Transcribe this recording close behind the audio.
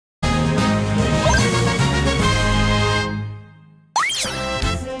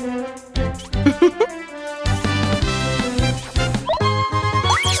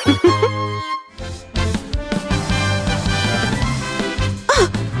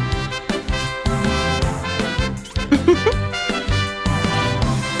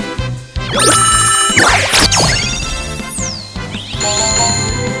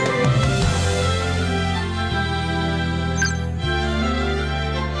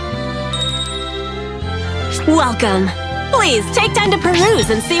Welcome. Please take time to peruse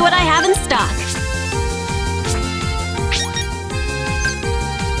and see what I have in stock.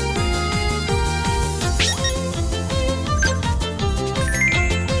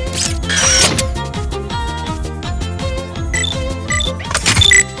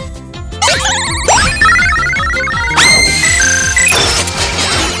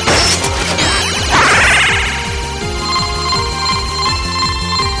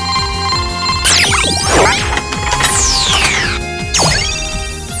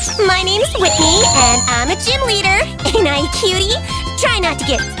 My name's Whitney, and I'm a gym leader. Ain't I a cutie? Try not to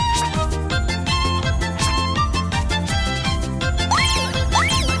get...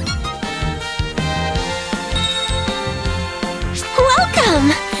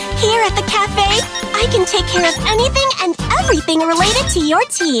 Welcome! Here at the cafe, I can take care of anything and everything related to your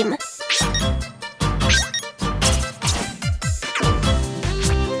team.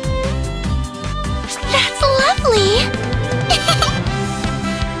 That's lovely!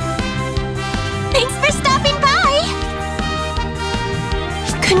 Thanks for stopping by!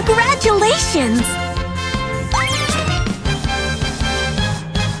 Congratulations!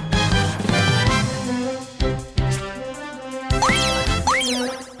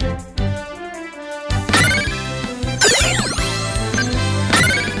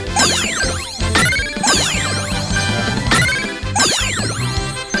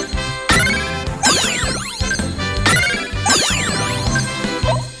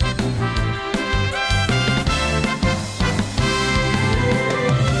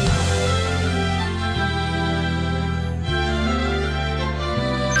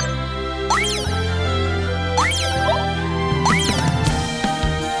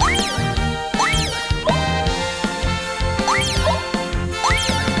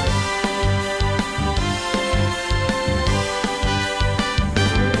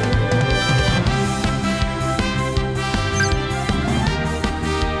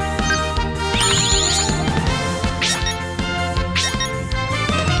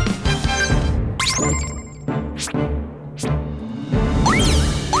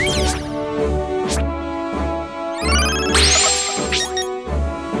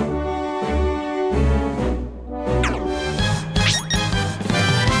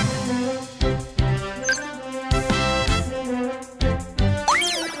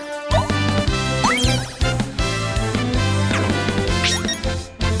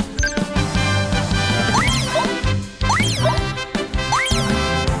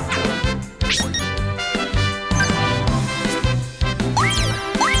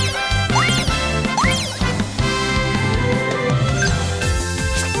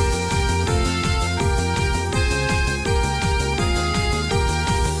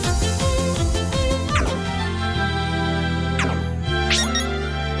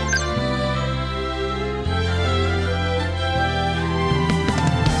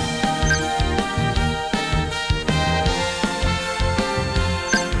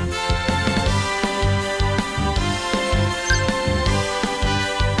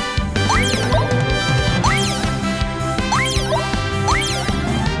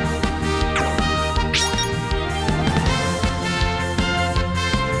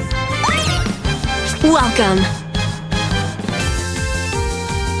 Welcome.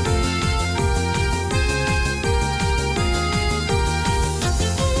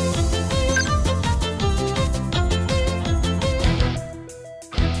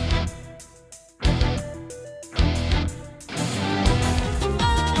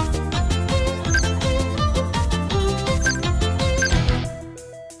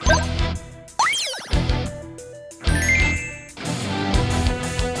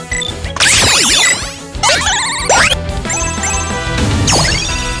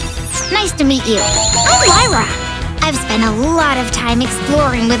 Nice to meet you. I'm Lyra. I've spent a lot of time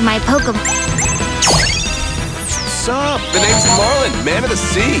exploring with my Pokemon. Sup? The name's Marlin, man of the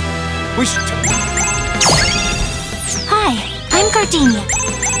sea. We should... Hi, I'm Gardenia.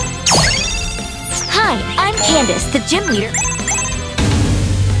 Hi, I'm Candace, the gym leader.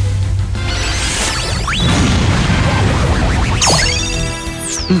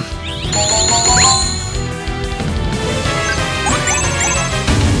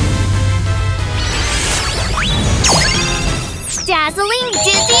 Dazzling,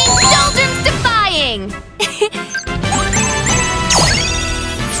 dizzying, doldrums-defying!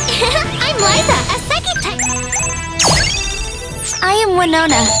 I'm Liza, a psychic type. I am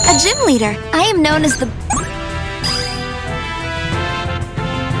Winona, a gym leader. I am known as the...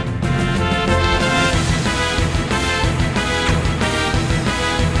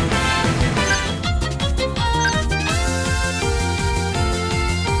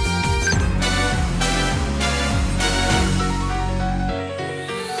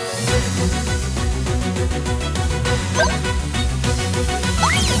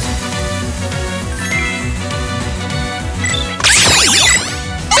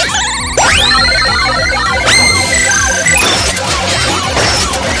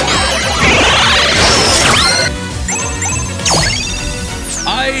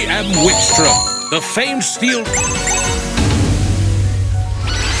 The famed steel...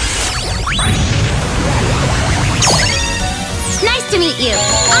 Nice to meet you.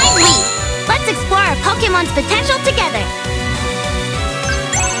 I'm Lee. Let's explore our Pokemon's potential together.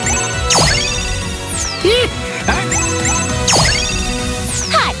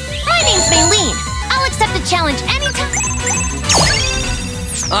 Hi, my name's Maylene. I'll accept a challenge anytime.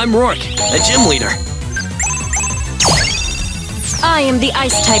 I'm Rourke, a gym leader. I am the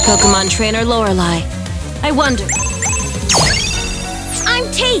Ice-type Pokemon trainer, Lorelei. I wonder...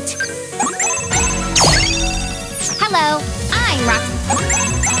 I'm Tate. Hello, I'm Roxy.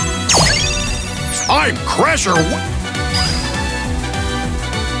 I'm Crasher!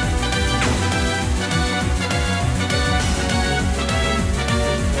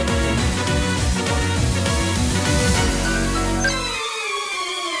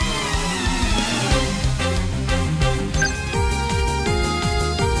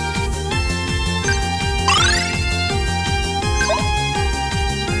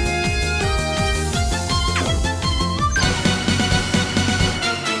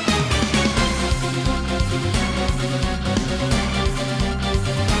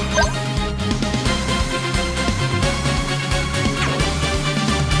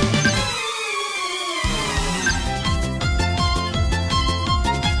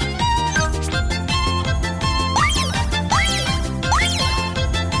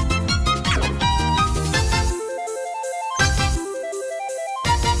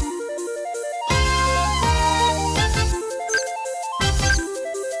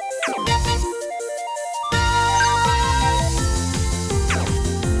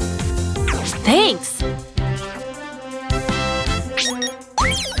 Thanks!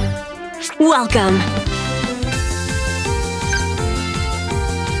 Welcome!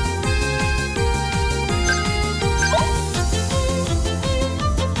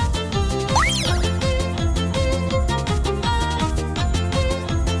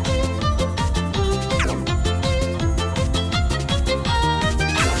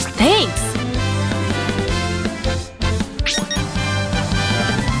 Thanks!